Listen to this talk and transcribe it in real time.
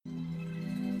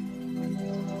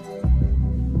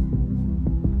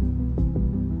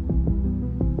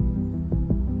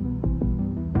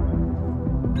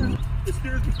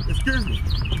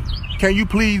Can you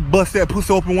please bust that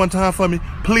pussy open one time for me?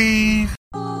 Please?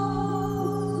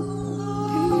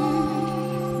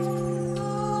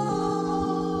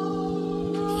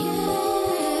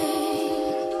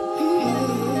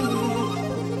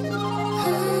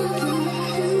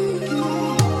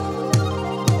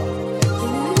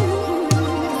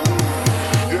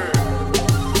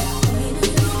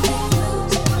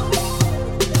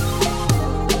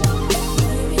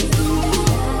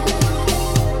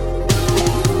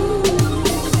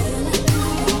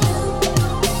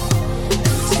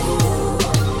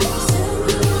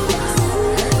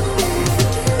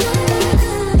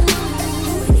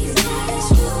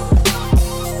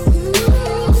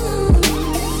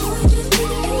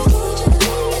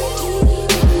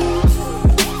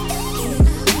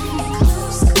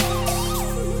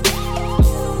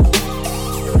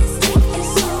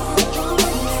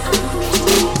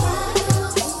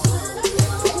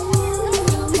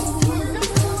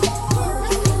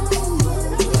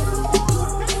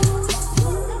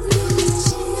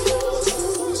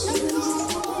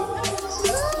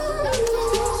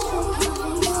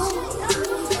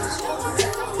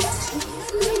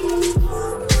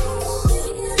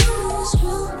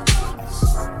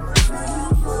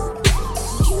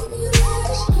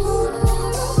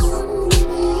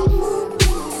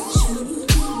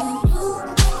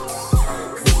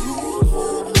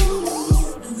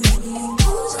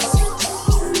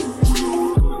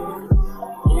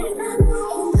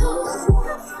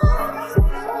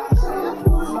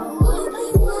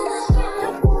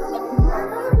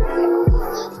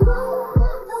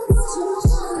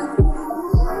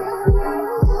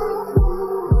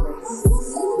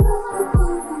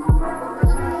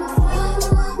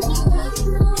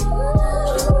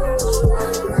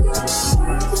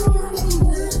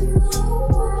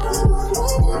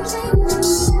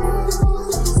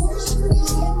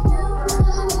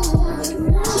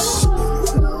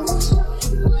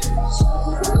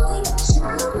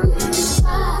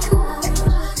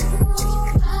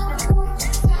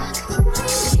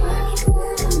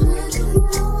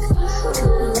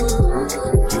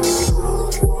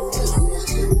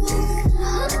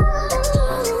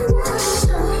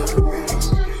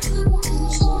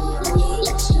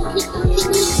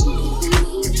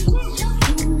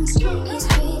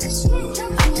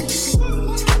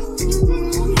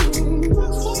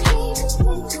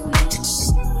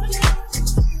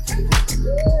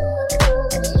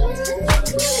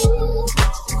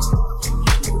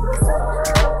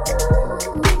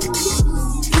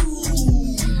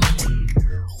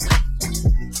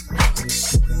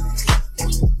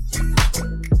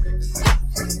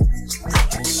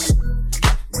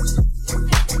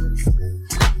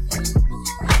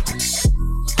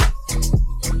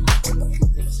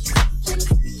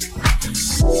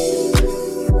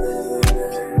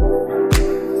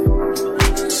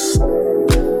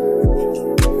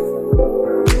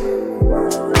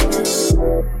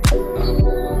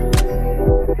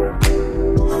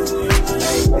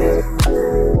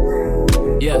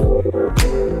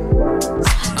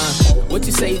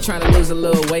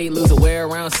 Lose a wear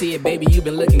around, see it, baby, you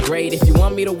been looking great. If you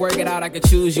want me to work it out, I could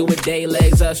choose you a day.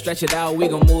 Legs up, stretch it out, we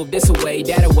gon' move this away,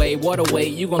 that away, water away,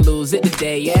 you gon' lose it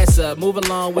today. Ass up, move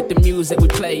along with the music we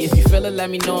play. If you feel it, let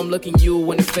me know, I'm looking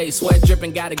you in the face. Sweat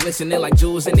dripping, got it glistening like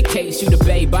jewels in the case. You the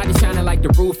babe, body shining like the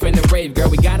roof in the rave. Girl,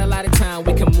 we got a lot of time,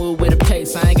 we can move with a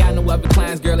pace. I ain't got no other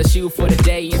clients, girl, it's you for the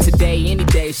day. And today, any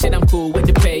day, shit, I'm cool with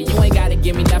the pay. You ain't gotta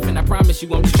give me nothing, I promise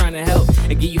you, I'm just trying to help.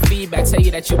 And give you feedback, tell you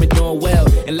that you been doing well.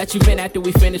 And let you vent after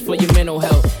we finish for your mental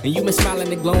health. And you been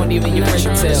smiling and glowing, even your friends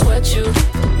can tell. Sweat you,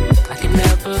 I can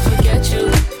never forget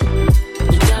you.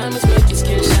 Your diamonds make your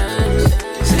skin shine,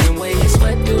 same way you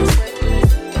sweat do.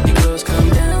 Your clothes come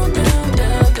down, down,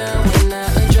 down, down when I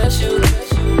undress you.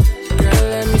 Girl,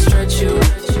 let me stretch you.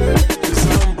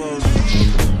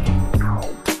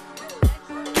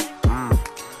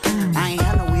 I ain't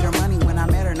had no weed or money when I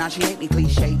met her. Now she hate me,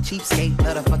 cliche, cheapskate,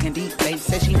 love the fucking deep face.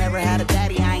 Said she never had a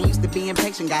daddy. I ain't used to being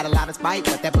patient, got a lot of spite,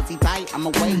 but that pussy tight, I'm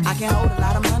away. I can hold a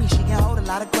lot of money, she can hold a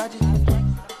lot of grudges.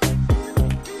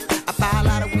 I buy a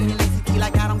lot of weed and lazy tea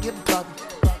like I don't give a fuck.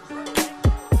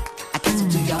 I guess I'm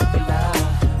too young for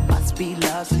love. Must be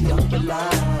love, too young for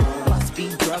love. Must be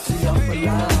drugs, too young for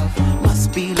love.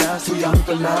 Must be love, too young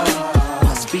for love.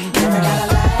 Must be drugs. Never got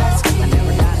a last key. I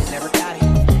never got it, never got it.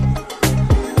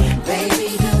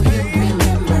 Baby, do you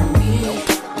remember me?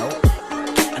 Nope.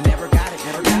 I never got it,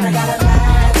 never got it. Never got a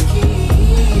last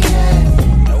key. Yeah.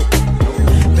 Nope.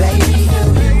 Baby, do you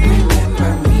remember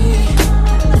me?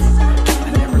 I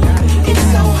never got it. It's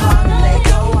so hard to let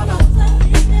go of it.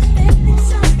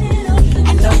 I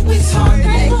know it's hard to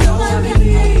let go of it.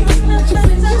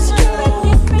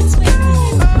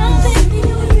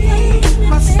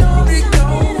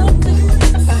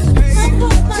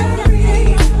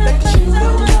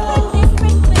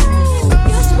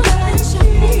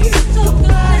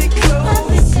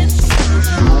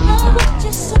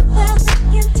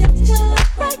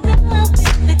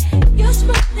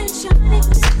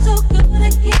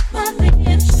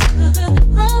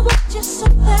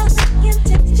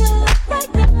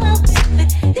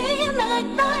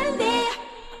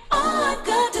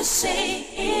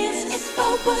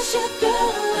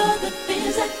 all the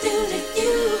things I do to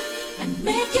you and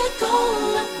make you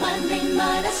call up my name.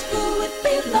 Might ask who it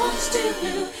belongs to.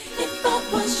 If I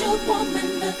was your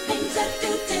woman, the things I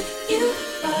do to you,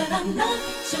 but I'm not,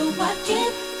 so I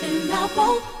can't and I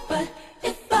won't. But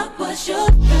if I was your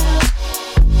girl.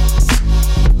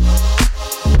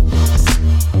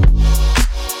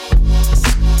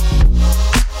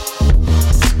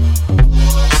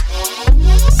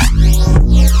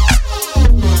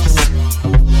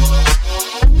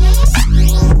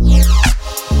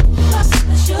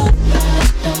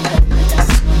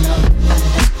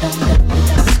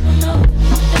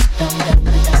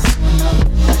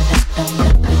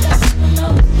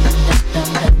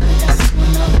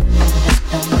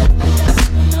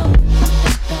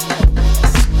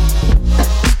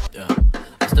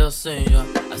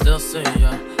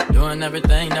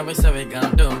 Everything that we said we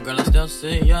gonna do, girl, I still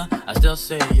see ya, I still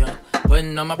see ya.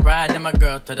 Putting on my pride and my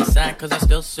girl to the side, cause I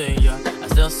still see ya, I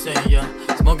still see ya.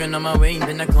 Smoking on my weed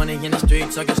in the corner in the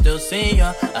street, so I can still see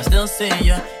ya, I still see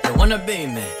ya. You wanna be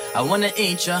me, I wanna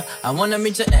eat ya, I wanna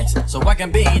meet your ex, so I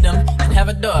can beat them, and have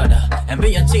a daughter, and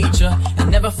be a teacher, and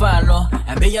never follow,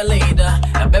 and be a leader.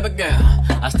 And baby girl,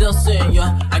 I still see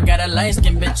ya. I got a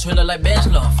light-skinned bitch who look like bench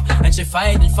loaf, and she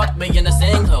fight and fuck me in the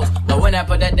same clothes. But when I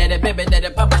put that daddy, baby, daddy,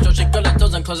 papa, show she curl her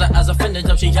toes and close her eyes, I finish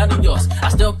up, she out of yours. I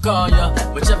still call ya,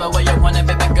 whichever way you want it,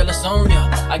 baby girl, it's on ya.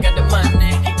 I got the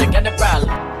money, you got the problem.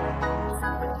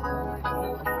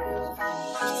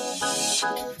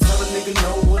 Tell a nigga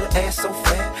no with an ass so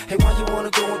fat. Hey, why you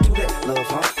wanna go and do that, love,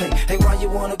 huh? Hey, why you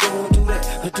wanna go and do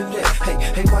that, do that?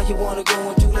 Hey, why you wanna go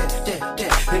and do that, that?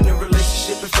 In a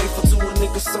relationship and faithful to a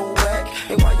nigga so whack.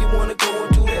 Hey, why you wanna go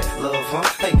and do that, love, huh?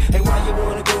 Hey, why you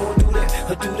wanna go and do that,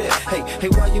 do that? Hey,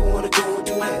 why you wanna go and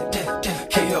do that, that?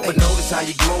 Can't help but notice how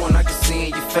you glowing, I can see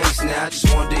in your face now. I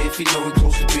just wonder if you know you're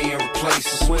close to being replaced.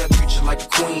 I swear I treat you like a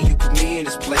queen, you put me in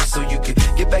this place so you can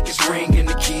get back his ring and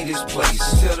the key to this place.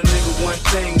 Tell the nigga one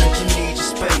thing, that you need your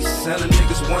space. Tell the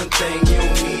niggas one thing, you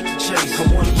don't need to chase. I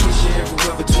wanna kiss you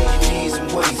everywhere between your knees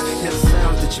and waist. Hear the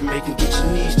sounds that you make and get your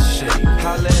knees to shake.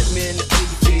 Holla at me in the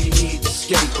feel you need to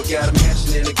escape. I got a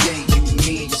mansion in the gate, you and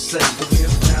me and your safe. But we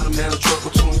have found a man of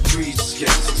trouble, 23 escape.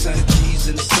 600 G's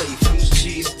in the safe, how much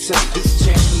cheese to take? This is a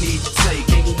chance you need to take,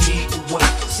 ain't no need to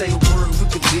wait. Say a word, we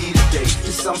could leave today.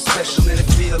 This something special and it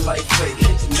feel like fate.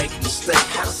 Hate to make a mistake,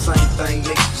 how the same thing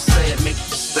make you sad, make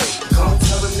you stay. Come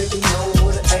tell a nigga no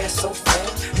with an ass so fat.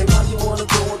 Hey, why you wanna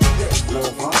go and do that,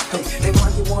 love, huh? Hey, why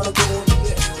you wanna go and do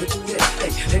that, do that?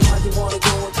 Hey, why you wanna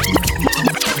go and do that?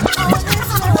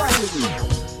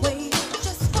 Wait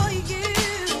just for you.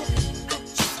 I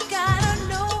just gotta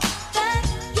know that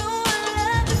your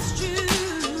love is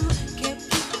true. Can't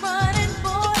keep running,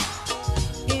 boy,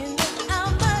 in and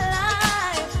out my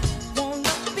life.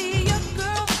 Wanna be your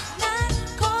girl, not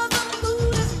 'cause the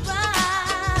mood is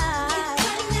right. If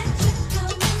I let you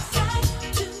come inside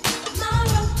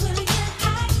tomorrow, will you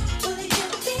hide? Will you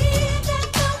be there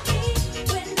for me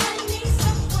when I need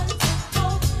someone to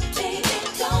hold? Baby,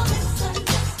 don't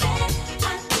misunderstand.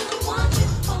 I do want you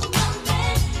for my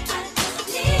man. I just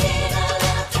need a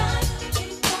little time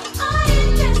before I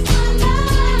invest my love.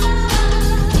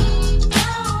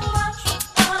 Don't walk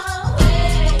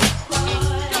away, boy.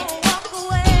 Don't walk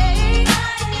away. I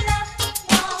love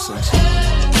you.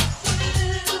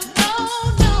 No,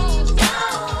 don't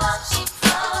walk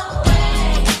away,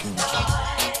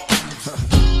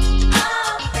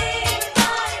 I'll be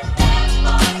right there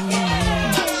for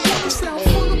you. Sound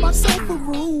full of myself a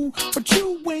rule, but you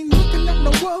ain't looking at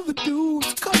no other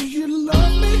dudes. 'Cause you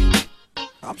love me.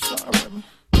 I'm sorry, baby.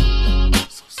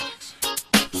 So sexy.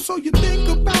 So you think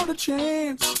about a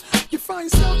chance. You find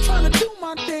yourself trying to do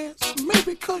my dance.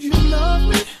 Maybe 'cause you love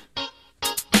me.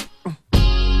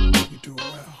 You do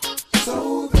well. So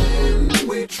then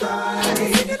we try.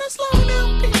 Taking it slow down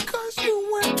because you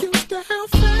weren't used to how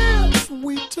fast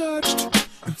we touched.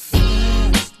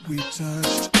 Fast we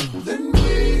touched. Then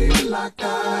we locked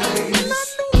eyes. And I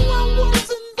knew I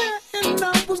wasn't there, and I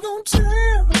was gonna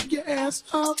tear your ass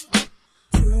up.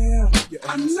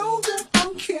 I know that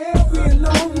I'm carrying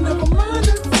on. Never mind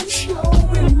if I'm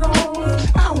showing on.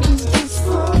 I was just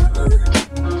fun.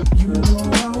 You know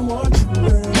I want you,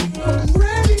 baby. I'm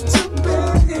ready to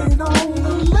bet it on.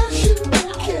 Unless you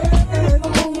don't care at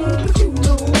all. But you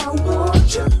know I want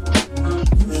you.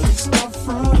 You should stop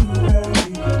fronting,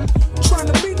 baby. Trying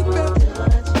to be the best.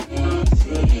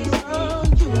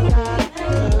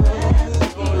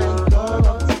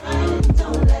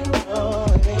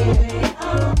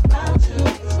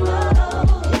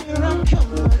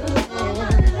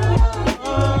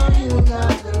 You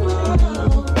got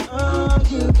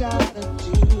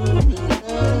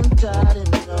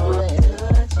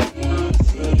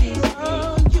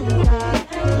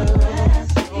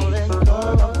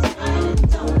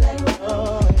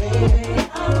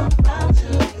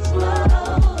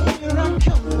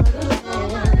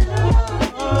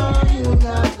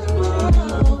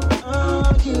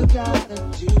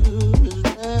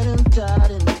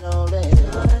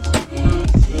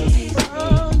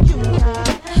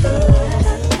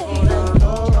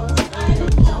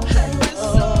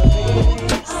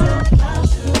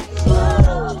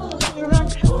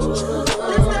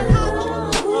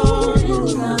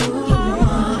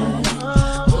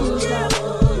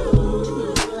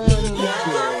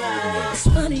It's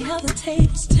funny how the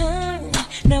tables turn.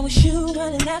 Now it's you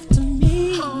running after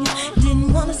me.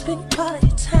 Didn't wanna spend quality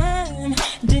time.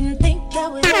 Didn't think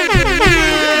that would ever be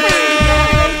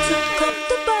too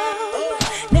comfortable.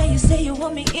 Now you say you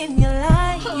want me in your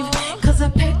life. Cause I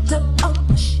packed up all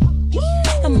my shit.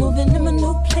 I'm moving in my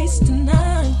new place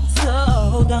tonight. So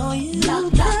hold on, you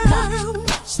Knock, knock, knock.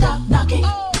 Stop knocking.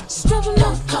 Stop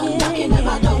Don't come knocking at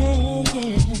my door.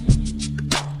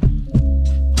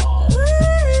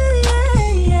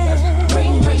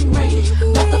 Ring, ring, ring.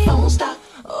 Let the phone stop.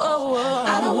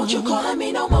 I don't want you calling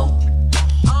me no more.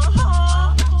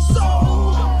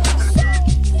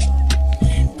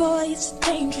 Boy, it's a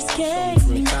dangerous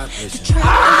game. Shout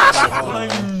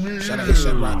out to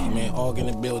Chef Rocky, man. All in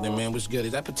the building, man. What's good?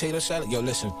 Is that potato salad? Yo,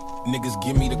 listen. Niggas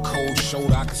give me the cold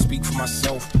shoulder. I can speak for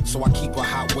myself. So I keep a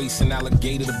hot waist and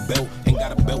alligator the belt. Ain't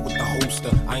got a belt with the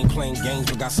holster. I ain't playing games,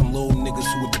 but got some little niggas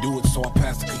who would do it. So I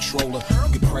pass the controller.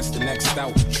 You can press the next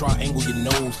out. Triangle your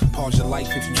nose. Pause your life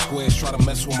if you squares. Try to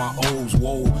mess with my O's.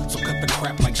 Whoa. So cut the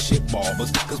crap like shit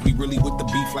barbers. Cause we really with the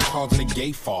beef like causing the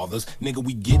gay fathers. Nigga,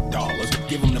 we get dollars.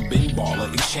 Give them the bin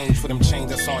baller. Exchange for them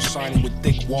chains that's all shining with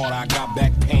thick water. I got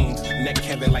back pains. Neck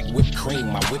heavy like whipped cream.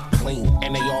 I whip clean.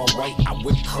 And they all white. I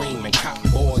whip cream. And cop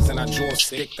boys and I draw a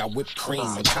stick. I whip cream.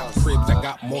 And cop cribs. I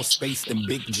got more space than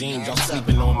big jeans. Y'all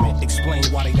sleeping on me. Explain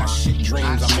why they got shit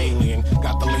dreams. I'm alien.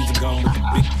 Got the laser gun with the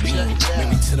big beam.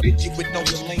 Maybe to the Bitch, you with no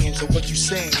millions of what you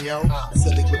saying, yo.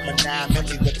 Silly with my 9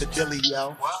 milli with the dilly,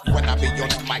 yo. When I be on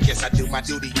the mic, yes, I do my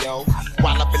duty, yo.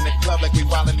 While up in the club like we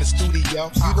while in the studio.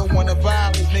 You don't wanna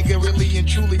violate, nigga, really and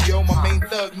truly, yo. My main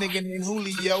thug, nigga named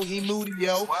Julio, he moody,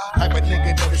 yo. Type of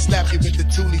nigga that'll slap you with the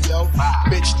tulio.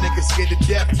 Bitch, nigga scared to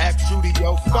death, act Judy,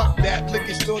 yo. Fuck that, look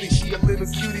at shorty, she a little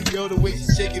cutie, yo. The way she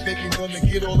shake it make me wanna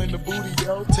get all in the booty,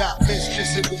 yo. Top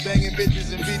mistress, it was banging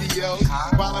bitches and videos.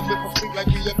 While I'm with my freak like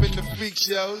we up in the freak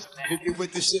shows. If you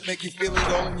with the shit, make you feel it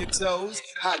all in your toes.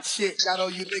 Hot shit, got all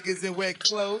you niggas in wet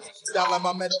clothes. Style like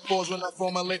my metaphors when I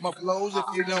formulate my flows. If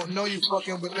you don't know, you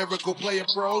fucking with lyrical player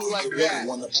pros like you that. really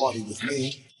wanna party with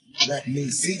me? Let me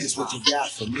see just what you got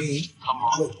for me.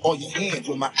 Put all your hands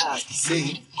with my eyes to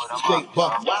see. Straight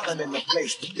buck wildin' in the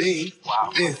place to be.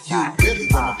 If you really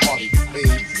wanna party with me,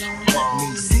 let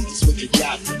me see just what you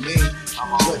got for me.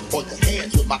 Put all your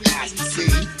hands with my eyes to see.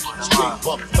 Straight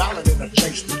buck wildin' in the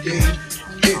place to be.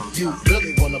 If you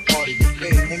really wanna party with me,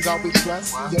 Ain't God we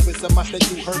trust? Yo, it's a must that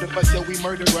you heard of us, yo, we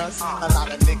murder us. A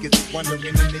lot of niggas is wondering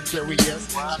and they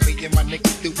curious. Me and my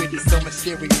niggas do it, it's so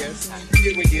mysterious.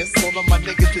 Furious, all of my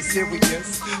niggas is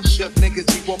serious. Shook niggas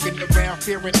be walking around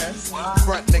fearing us.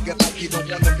 Front nigga like you don't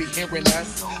wanna be hearing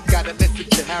us. Gotta listen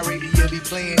to how radio be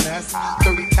playing us.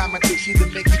 30 times I think she to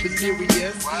make you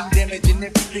serious. Damaging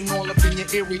everything all up in your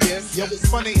areas. Yo, it's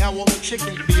funny how all the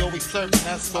chickens be always serving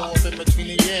us. All in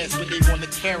between the ass when they wanna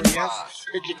carry us.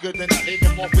 If you're good, then I hit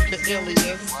them off with the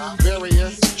alias.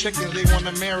 Various chickens, they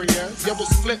wanna marry us. Yo,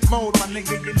 it's flip mode, my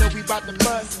nigga, you know we bout to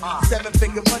bust.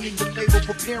 7-figure money, the label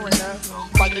preparing us.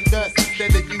 Fight the dust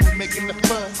instead of you making the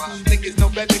fuss. Niggas know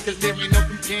better cause there ain't no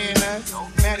comparing us.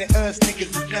 Mad at us,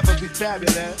 niggas will never be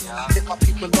fabulous. Hit my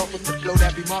people off with the flow,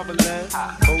 that be marvelous.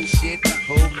 Oh shit, the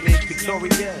whole clique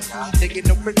victorious. Taking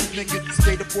no prisoners, niggas is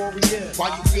straight up warriors.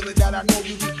 Why you feeling that? I know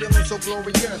you be feeling so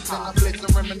glorious. Then I blitz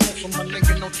and reminisce on my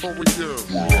nigga notorious.